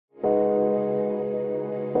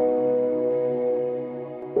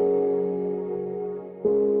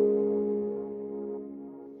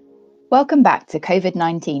Welcome back to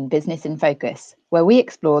COVID-19 Business in Focus, where we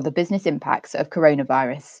explore the business impacts of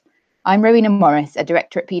coronavirus. I'm Rowena Morris, a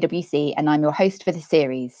director at PwC, and I'm your host for the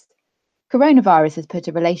series. Coronavirus has put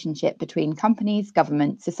a relationship between companies,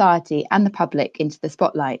 government, society, and the public into the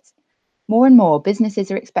spotlight. More and more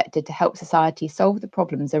businesses are expected to help society solve the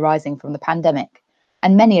problems arising from the pandemic,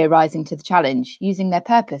 and many are rising to the challenge, using their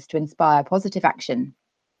purpose to inspire positive action.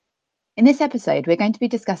 In this episode, we're going to be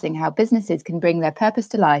discussing how businesses can bring their purpose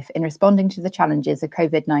to life in responding to the challenges of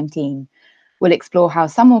COVID-19. We'll explore how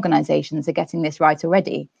some organisations are getting this right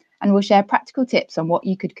already, and we'll share practical tips on what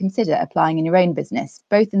you could consider applying in your own business,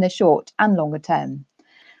 both in the short and longer term.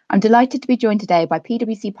 I'm delighted to be joined today by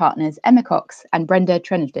PwC partners Emma Cox and Brenda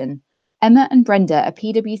Trenowden. Emma and Brenda are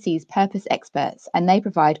PwC's purpose experts, and they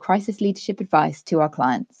provide crisis leadership advice to our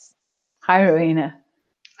clients. Hi, Rowena.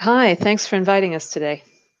 Hi, thanks for inviting us today.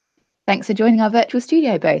 Thanks for joining our virtual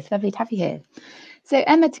studio, both. Lovely to have you here. So,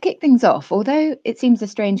 Emma, to kick things off, although it seems a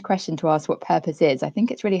strange question to ask what purpose is, I think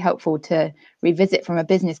it's really helpful to revisit from a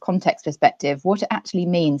business context perspective what it actually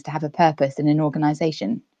means to have a purpose in an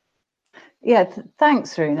organisation. Yeah,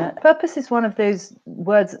 thanks, Rowena. Purpose is one of those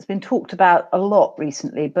words that's been talked about a lot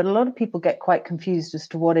recently, but a lot of people get quite confused as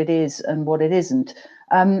to what it is and what it isn't.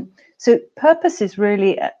 So purpose is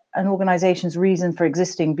really an organization's reason for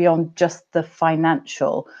existing beyond just the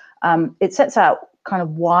financial. It sets out kind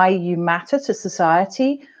of why you matter to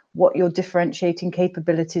society, what your differentiating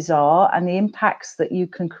capabilities are, and the impacts that you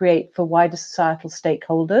can create for wider societal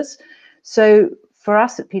stakeholders. So for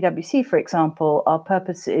us at PwC, for example, our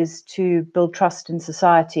purpose is to build trust in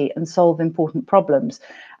society and solve important problems.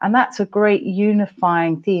 And that's a great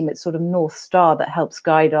unifying theme. It's sort of North Star that helps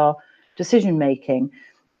guide our decision making.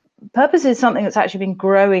 Purpose is something that's actually been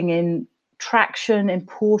growing in traction,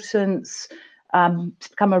 importance. It's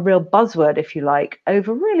become a real buzzword, if you like,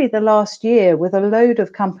 over really the last year, with a load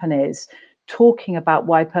of companies talking about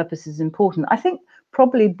why purpose is important. I think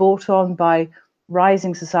probably brought on by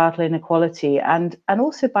rising societal inequality and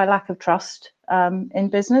also by lack of trust in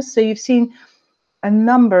business. So you've seen a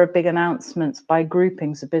number of big announcements by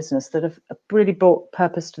groupings of business that have really brought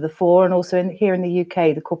purpose to the fore. And also here in the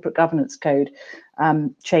UK, the Corporate Governance Code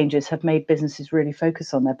changes have made businesses really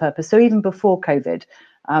focus on their purpose. So even before COVID,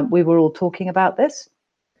 we were all talking about this.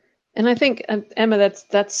 And I think, Emma,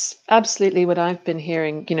 that's absolutely what I've been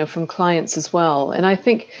hearing, from clients as well. And I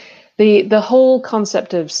think the whole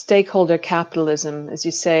concept of stakeholder capitalism, as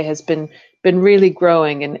you say, has been really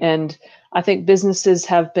growing. And I think businesses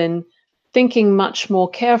have been thinking much more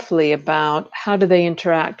carefully about how do they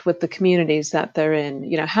interact with the communities that they're in.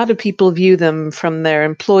 How do people view them, from their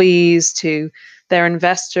employees to their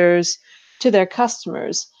investors to their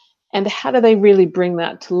customers? And how do they really bring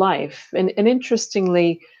that to life? And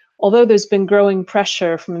interestingly, although there's been growing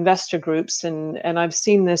pressure from investor groups, and I've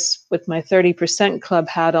seen this with my 30% Club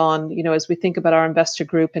hat on, as we think about our investor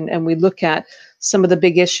group and we look at some of the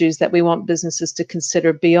big issues that we want businesses to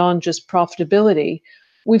consider beyond just profitability,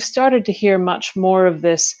 we've started to hear much more of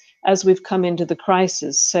this as we've come into the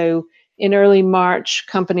crisis. So in early March,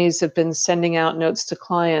 companies have been sending out notes to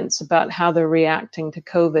clients about how they're reacting to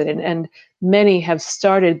COVID, and many have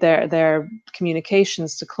started their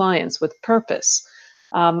communications to clients with purpose.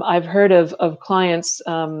 I've heard of clients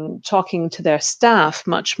talking to their staff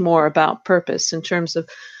much more about purpose in terms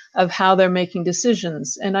of how they're making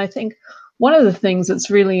decisions. And I think one of the things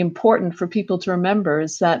that's really important for people to remember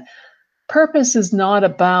is that purpose is not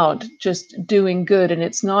about just doing good, and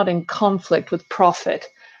it's not in conflict with profit.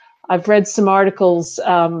 I've read some articles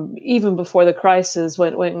even before the crisis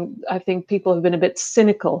when I think people have been a bit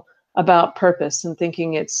cynical about purpose and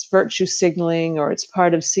thinking it's virtue signaling or it's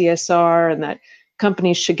part of CSR, and that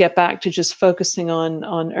companies should get back to just focusing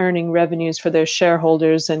on earning revenues for their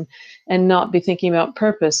shareholders and not be thinking about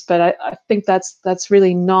purpose. But I think that's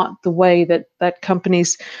really not the way that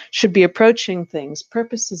companies should be approaching things.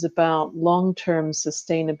 Purpose is about long-term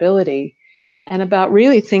sustainability and about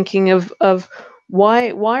really thinking of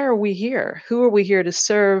why are we here? Who are we here to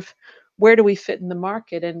serve? Where do we fit in the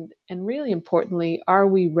market? And really importantly, are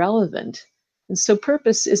we relevant? And so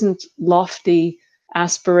purpose isn't lofty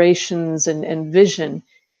aspirations and vision.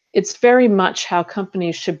 It's very much how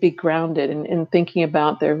companies should be grounded in thinking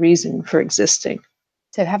about their reason for existing.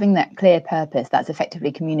 So having that clear purpose that's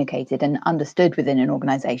effectively communicated and understood within an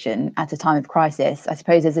organisation at a time of crisis, I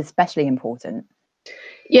suppose, is especially important.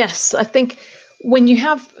 Yes, I think when you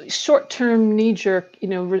have short-term knee-jerk,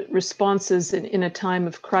 responses in a time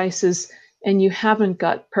of crisis, and you haven't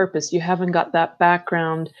got purpose, you haven't got that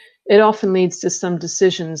background, it often leads to some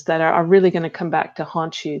decisions that are really going to come back to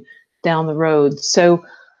haunt you down the road. So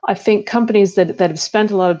I think companies that have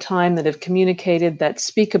spent a lot of time, that have communicated, that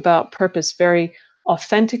speak about purpose very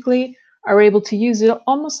authentically, are able to use it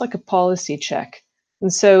almost like a policy check.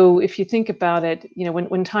 And so if you think about it,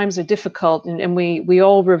 when times are difficult and we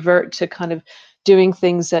all revert to kind of doing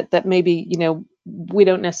things that maybe, we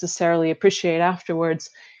don't necessarily appreciate afterwards,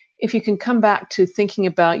 if you can come back to thinking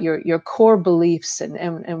about your core beliefs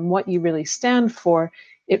and what you really stand for,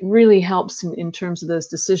 it really helps in terms of those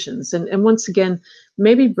decisions. And once again,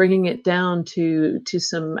 maybe bringing it down to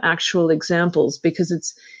some actual examples, because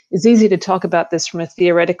it's easy to talk about this from a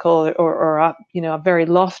theoretical or a very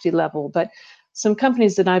lofty level. But some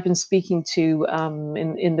companies that I've been speaking to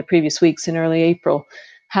in the previous weeks in early April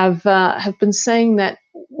have been saying that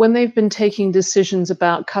when they've been taking decisions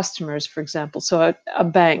about customers, for example, so a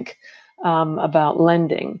bank about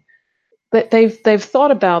lending, but they've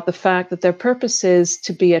thought about the fact that their purpose is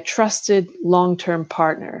to be a trusted long-term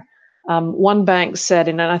partner. One bank said,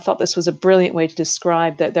 and I thought this was a brilliant way to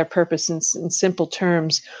describe their purpose in simple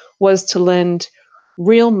terms, was to lend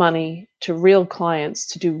real money to real clients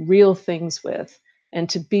to do real things with, and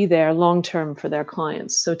to be there long-term for their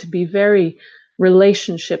clients. So to be very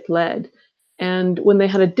relationship-led. And when they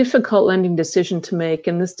had a difficult lending decision to make,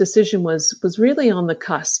 and this decision was really on the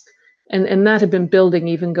cusp, and that had been building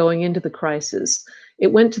even going into the crisis,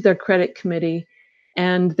 it went to their credit committee,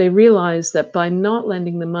 and they realized that by not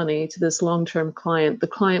lending the money to this long-term client, the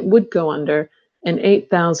client would go under and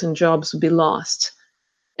 8,000 jobs would be lost.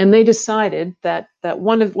 And they decided that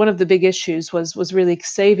one of the big issues was really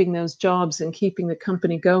saving those jobs and keeping the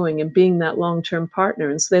company going and being that long-term partner.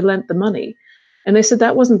 And so they lent the money. And they said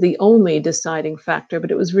that wasn't the only deciding factor, but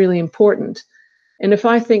it was really important. And if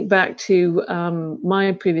I think back to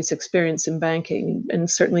my previous experience in banking, and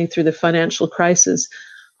certainly through the financial crisis,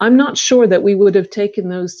 I'm not sure that we would have taken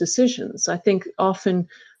those decisions. I think often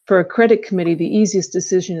for a credit committee, the easiest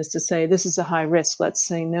decision is to say, this is a high risk, let's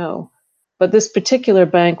say no. But this particular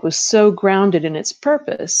bank was so grounded in its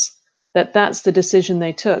purpose that that's the decision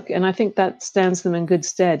they took. And I think that stands them in good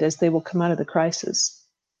stead as they will come out of the crisis.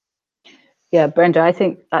 Yeah, Brenda, I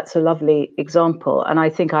think that's a lovely example. And I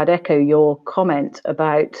think I'd echo your comment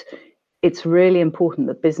about it's really important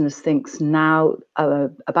that business thinks now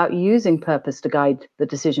about using purpose to guide the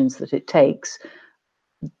decisions that it takes.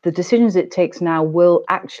 The decisions it takes now will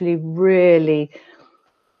actually really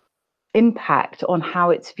impact on how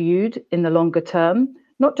it's viewed in the longer term,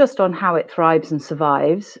 not just on how it thrives and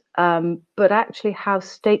survives, but actually how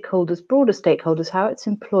stakeholders, broader stakeholders, how its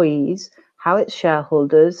employees, how its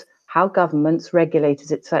shareholders, how governments,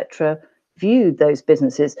 regulators, etc., view those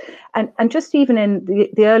businesses. And just even in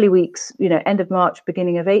the early weeks, end of March,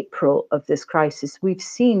 beginning of April of this crisis, we've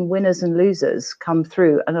seen winners and losers come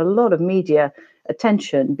through, and a lot of media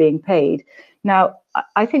attention being paid. Now,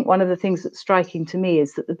 I think one of the things that's striking to me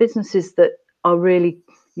is that the businesses that are really,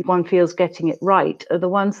 one feels, getting it right are the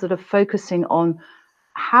ones that are focusing on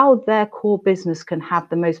how their core business can have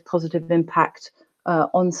the most positive impact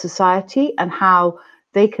on society, and how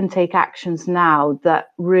they can take actions now that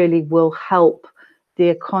really will help the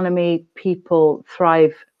economy, people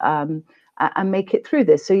thrive and make it through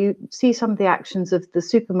this. So you see some of the actions of the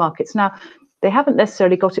supermarkets. Now, they haven't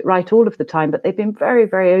necessarily got it right all of the time, but they've been very,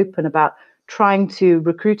 very open about trying to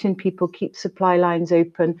recruit in people, keep supply lines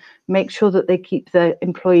open, make sure that they keep their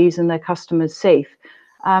employees and their customers safe.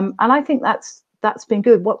 And I think that's been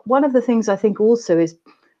good. One of the things I think also is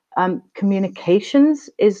communications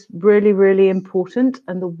is really, really important,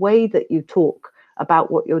 and the way that you talk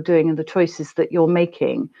about what you're doing and the choices that you're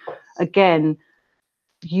making. Again,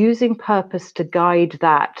 using purpose to guide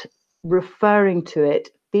that, referring to it,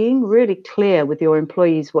 being really clear with your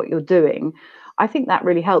employees what you're doing. I think that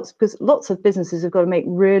really helps, because lots of businesses have got to make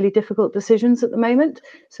really difficult decisions at the moment.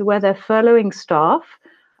 So where they're furloughing staff,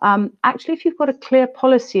 actually, if you've got a clear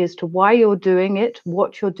policy as to why you're doing it,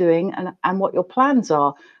 what you're doing, and what your plans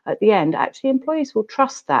are at the end, actually employees will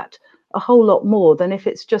trust that a whole lot more than if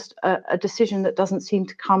it's just a decision that doesn't seem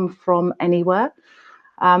to come from anywhere.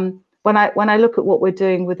 When I look at what we're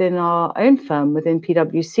doing within our own firm, within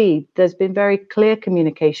PwC, there's been very clear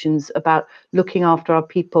communications about looking after our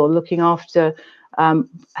people, looking after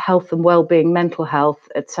health and well-being, mental health,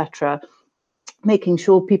 etc., making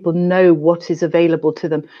sure people know what is available to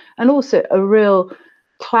them, and also a real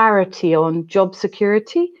clarity on job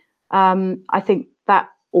security. I think that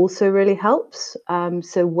also really helps.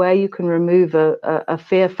 So where you can remove a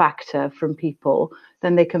fear factor from people,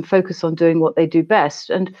 then they can focus on doing what they do best.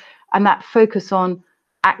 And that focus on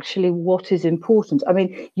actually what is important. I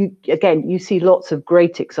mean, you see lots of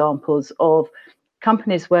great examples of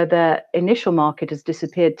companies where their initial market has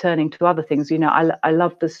disappeared, turning to other things. I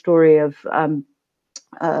love the story of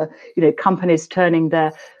companies turning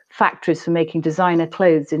their factories for making designer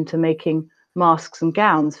clothes into making masks and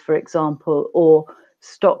gowns, for example, or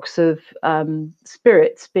stocks of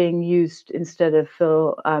spirits being used instead of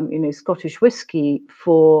for Scottish whiskey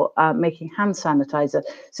for making hand sanitizer.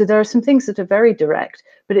 So there are some things that are very direct,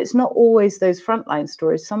 but it's not always those frontline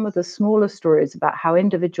stories. Some of the smaller stories about how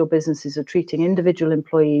individual businesses are treating individual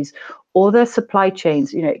employees or their supply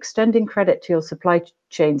chains, extending credit to your supply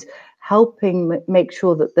chains, helping make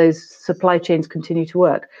sure that those supply chains continue to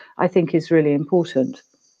work, I think is really important.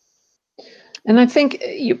 And I think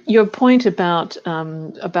your point about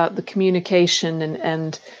the communication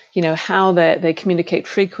and how they communicate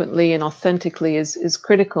frequently and authentically is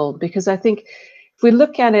critical, because I think if we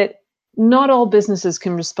look at it, not all businesses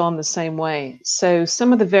can respond the same way. So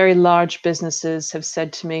some of the very large businesses have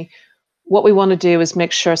said to me, what we want to do is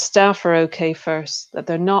make sure staff are okay first, that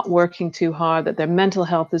they're not working too hard, that their mental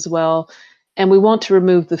health is well, and we want to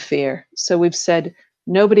remove the fear. So we've said,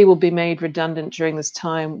 nobody will be made redundant during this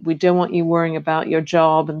time. We don't want you worrying about your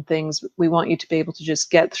job and things. We want you to be able to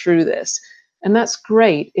just get through this. And that's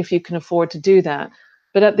great if you can afford to do that.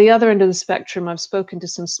 But at the other end of the spectrum, I've spoken to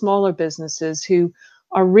some smaller businesses who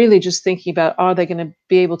are really just thinking about, are they going to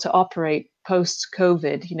be able to operate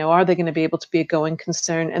post-COVID? Are they going to be able to be a going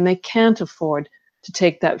concern? And they can't afford to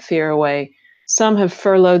take that fear away. Some have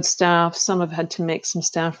furloughed staff. Some have had to make some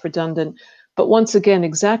staff redundant. But once again,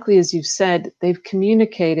 exactly as you've said, they've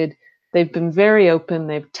communicated, they've been very open,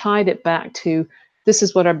 they've tied it back to, this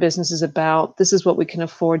is what our business is about, this is what we can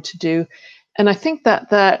afford to do. And I think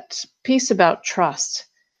that piece about trust,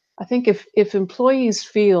 I think if employees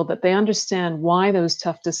feel that they understand why those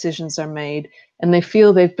tough decisions are made, and they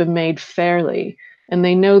feel they've been made fairly, and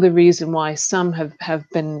they know the reason why some have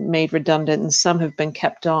been made redundant and some have been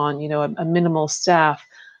kept on, a minimal staff,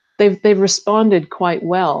 they've responded quite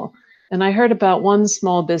well. And I heard about one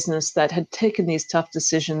small business that had taken these tough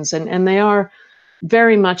decisions, and they are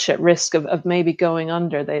very much at risk of maybe going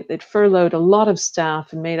under. They'd furloughed a lot of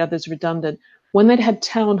staff and made others redundant. When they'd had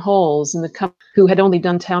town halls, and the company who had only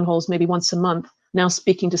done town halls maybe once a month, now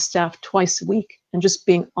speaking to staff twice a week and just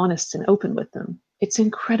being honest and open with them. It's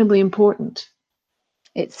incredibly important.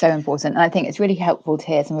 It's so important. And I think it's really helpful to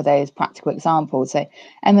hear some of those practical examples. So,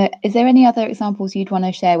 Emma, is there any other examples you'd want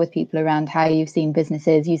to share with people around how you've seen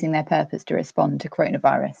businesses using their purpose to respond to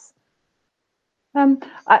coronavirus?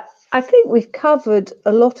 I think we've covered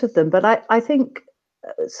a lot of them, but I think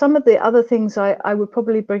some of the other things I would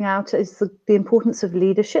probably bring out is the importance of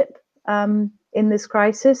leadership in this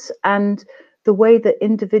crisis, and the way that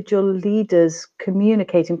individual leaders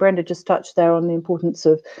communicating. Brenda just touched there on the importance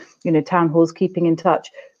of, town halls, keeping in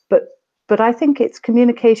touch. But I think it's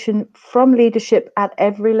communication from leadership at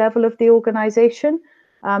every level of the organization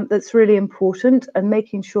that's really important, and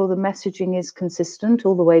making sure the messaging is consistent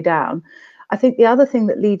all the way down. I think the other thing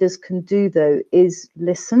that leaders can do, though, is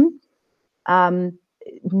listen.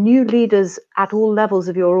 New leaders at all levels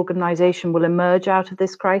of your organization will emerge out of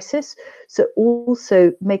this crisis. So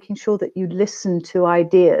also making sure that you listen to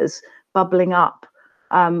ideas bubbling up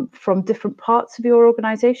from different parts of your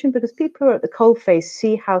organization, because people who are at the coalface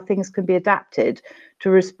see how things can be adapted to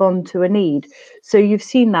respond to a need. So you've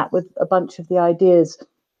seen that with a bunch of the ideas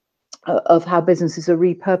of how businesses are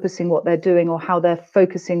repurposing what they're doing, or how they're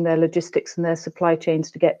focusing their logistics and their supply chains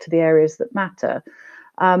to get to the areas that matter.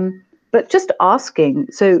 But just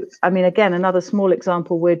asking. So, again, another small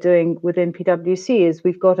example we're doing within PwC is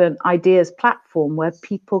we've got an ideas platform where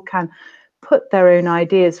people can put their own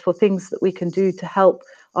ideas for things that we can do to help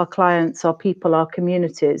our clients, our people, our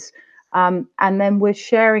communities. And then we're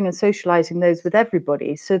sharing and socializing those with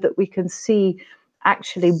everybody so that we can see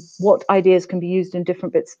actually what ideas can be used in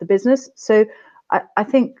different bits of the business. So I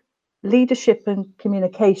think leadership and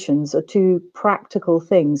communications are two practical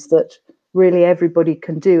things that really everybody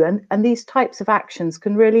can do. And these types of actions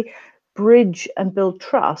can really bridge and build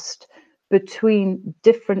trust between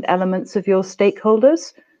different elements of your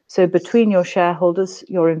stakeholders. So between your shareholders,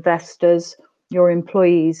 your investors, your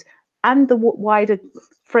employees, and the wider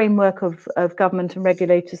framework of government and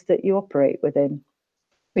regulators that you operate within.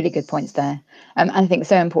 Really good points there. I think it's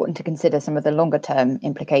so important to consider some of the longer term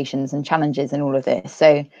implications and challenges in all of this.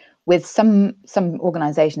 So with some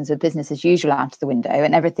organisations with business as usual out of the window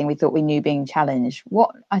and everything we thought we knew being challenged,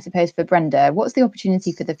 what, I suppose for Brenda, what's the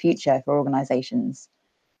opportunity for the future for organisations?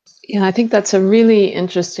 Yeah, I think that's a really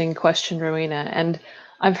interesting question, Rowena. And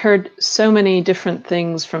I've heard so many different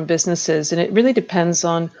things from businesses, and it really depends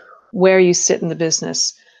on where you sit in the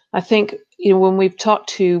business. I think, when we've talked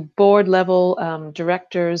to board level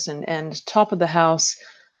directors and top of the house,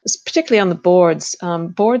 particularly on the boards.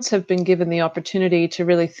 Boards have been given the opportunity to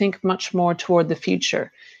really think much more toward the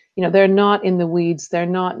future. They're not in the weeds. They're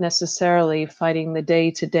not necessarily fighting the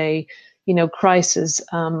day-to-day, crisis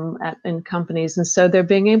in companies. And so they're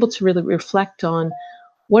being able to really reflect on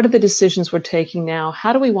what are the decisions we're taking now?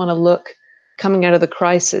 How do we want to look coming out of the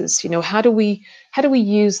crisis? How do we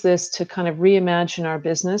use this to kind of reimagine our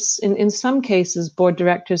business? In some cases, board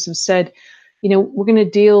directors have said, we're going to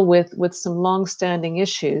deal with some long-standing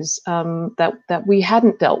issues that we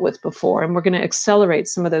hadn't dealt with before, and we're going to accelerate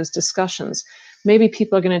some of those discussions. Maybe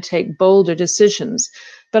people are going to take bolder decisions.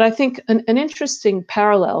 But I think an interesting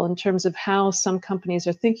parallel in terms of how some companies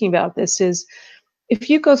are thinking about this is, if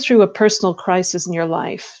you go through a personal crisis in your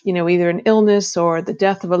life, either an illness or the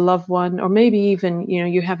death of a loved one, or maybe even,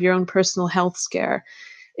 you have your own personal health scare,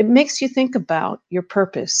 it makes you think about your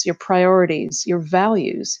purpose, your priorities, your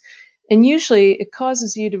values. And usually it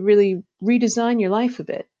causes you to really redesign your life a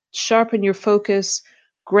bit, sharpen your focus,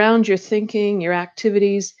 ground your thinking, your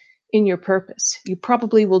activities in your purpose. You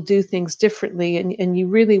probably will do things differently, and you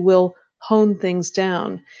really will hone things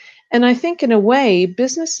down. And I think in a way,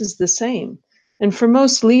 business is the same. And for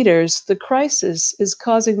most leaders, the crisis is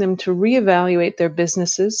causing them to reevaluate their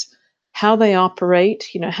businesses, how they operate,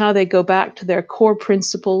 how they go back to their core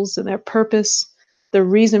principles and their purpose, the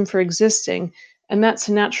reason for existing. And that's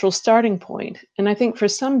a natural starting point. And I think for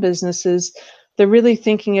some businesses, they're really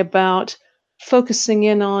thinking about focusing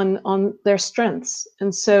in on their strengths.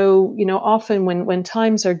 And so, often when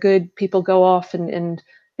times are good, people go off and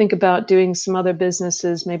think about doing some other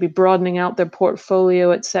businesses, maybe broadening out their portfolio,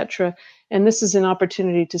 et cetera. And this is an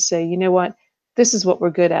opportunity to say, you know what, this is what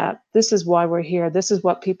we're good at. This is why we're here. This is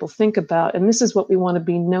what people think about. And this is what we want to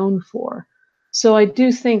be known for. So I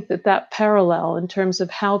do think that parallel in terms of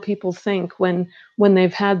how people think when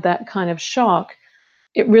they've had that kind of shock,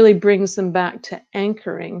 it really brings them back to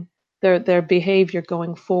anchoring their behavior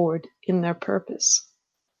going forward in their purpose.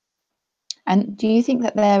 And do you think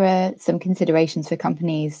that there are some considerations for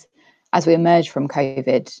companies as we emerge from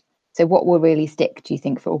COVID? So what will really stick, do you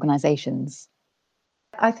think, for organizations?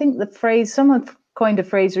 I think the phrase, someone coined a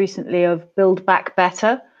phrase recently of build back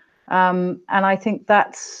better. And I think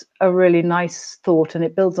that's a really nice thought. And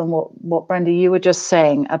it builds on what Brenda, you were just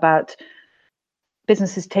saying about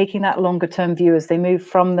businesses taking that longer term view as they move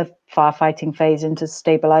from the firefighting phase into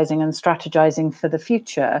stabilizing and strategizing for the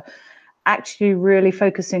future, actually really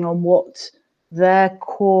focusing on what their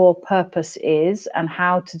core purpose is and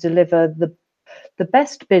how to deliver the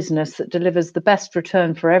best business that delivers the best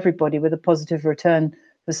return for everybody with a positive return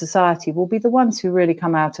for society will be the ones who really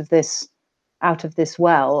come out of this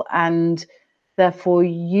well. And therefore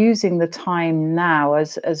using the time now,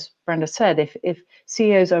 as Brenda said, if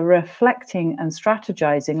CEOs are reflecting and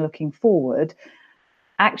strategizing looking forward,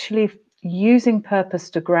 actually using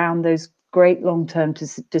purpose to ground those great long-term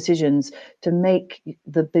decisions to make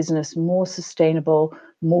the business more sustainable,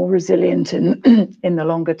 more resilient in the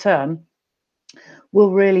longer term,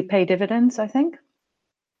 will really pay dividends, I think.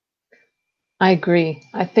 I agree.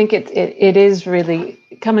 I think it is really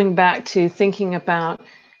coming back to thinking about,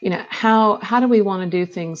 how do we want to do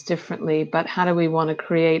things differently, but how do we want to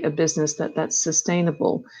create a business that's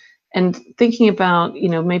sustainable? And thinking about,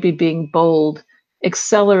 maybe being bold,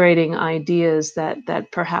 accelerating ideas that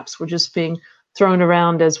perhaps were just being thrown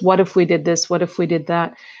around as, what if we did this? What if we did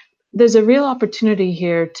that? There's a real opportunity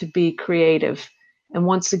here to be creative. And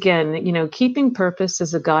once again, keeping purpose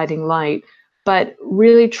as a guiding light, but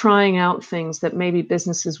really trying out things that maybe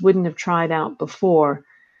businesses wouldn't have tried out before.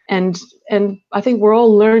 And I think we're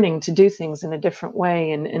all learning to do things in a different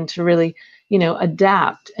way and to really,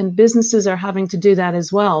 adapt. And businesses are having to do that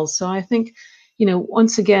as well. So I think,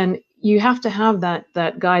 once again, you have to have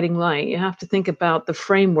that guiding light. You have to think about the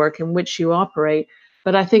framework in which you operate.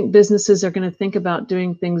 But I think businesses are going to think about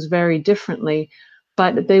doing things very differently.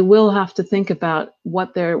 But they will have to think about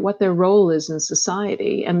what their role is in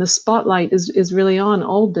society. And the spotlight is really on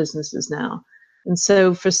all businesses now. And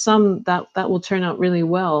so for some, that will turn out really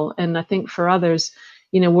well. And I think for others,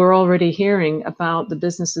 we're already hearing about the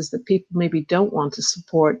businesses that people maybe don't want to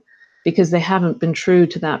support because they haven't been true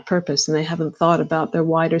to that purpose and they haven't thought about their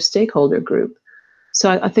wider stakeholder group. So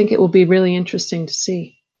I think it will be really interesting to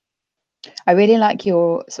see. I really like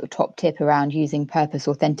your sort of top tip around using purpose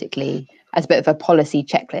authentically as a bit of a policy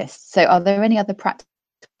checklist. So are there any other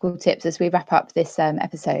practical tips as we wrap up this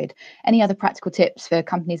episode? Any other practical tips for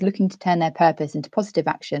companies looking to turn their purpose into positive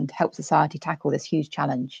action to help society tackle this huge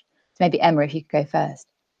challenge? So maybe Emma, if you could go first.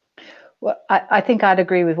 Well, I think I'd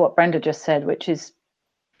agree with what Brenda just said, which is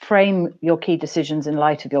frame your key decisions in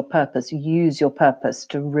light of your purpose. Use your purpose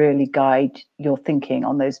to really guide your thinking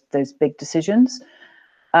on those big decisions.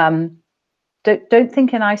 Don't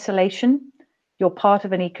think in isolation. You're part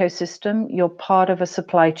of an ecosystem. You're part of a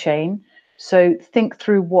supply chain. So think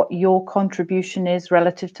through what your contribution is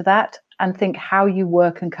relative to that, and think how you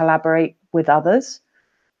work and collaborate with others,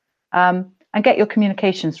 and get your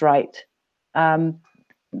communications right.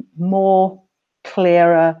 More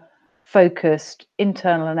clearer, focused,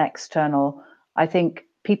 internal and external. I think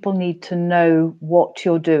people need to know what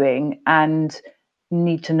you're doing and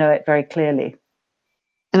need to know it very clearly.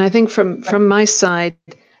 And I think from my side,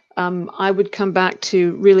 I would come back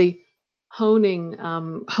to really honing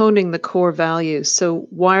the core values. So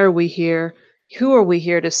why are we here? Who are we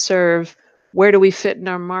here to serve? Where do we fit in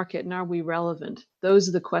our market? And are we relevant? Those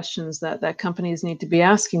are the questions that companies need to be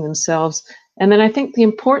asking themselves. And then I think the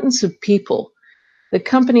importance of people, the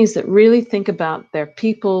companies that really think about their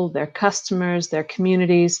people, their customers, their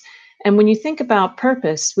communities. And when you think about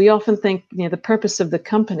purpose, we often think, the purpose of the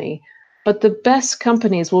company. But the best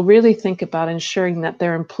companies will really think about ensuring that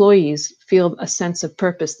their employees feel a sense of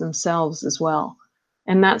purpose themselves as well.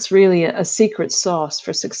 And that's really a secret sauce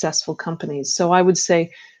for successful companies. So I would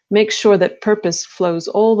say make sure that purpose flows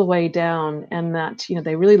all the way down, and that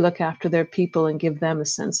they really look after their people and give them a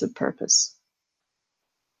sense of purpose.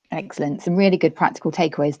 Excellent. Some really good practical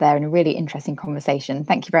takeaways there, and a really interesting conversation.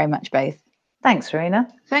 Thank you very much, both. Thanks, Rowena.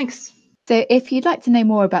 Thanks. So if you'd like to know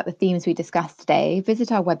more about the themes we discussed today,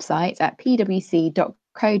 visit our website at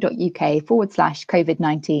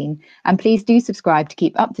pwc.co.uk/COVID-19, and please do subscribe to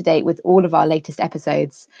keep up to date with all of our latest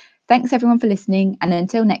episodes. Thanks everyone for listening, and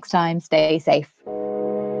until next time, stay safe.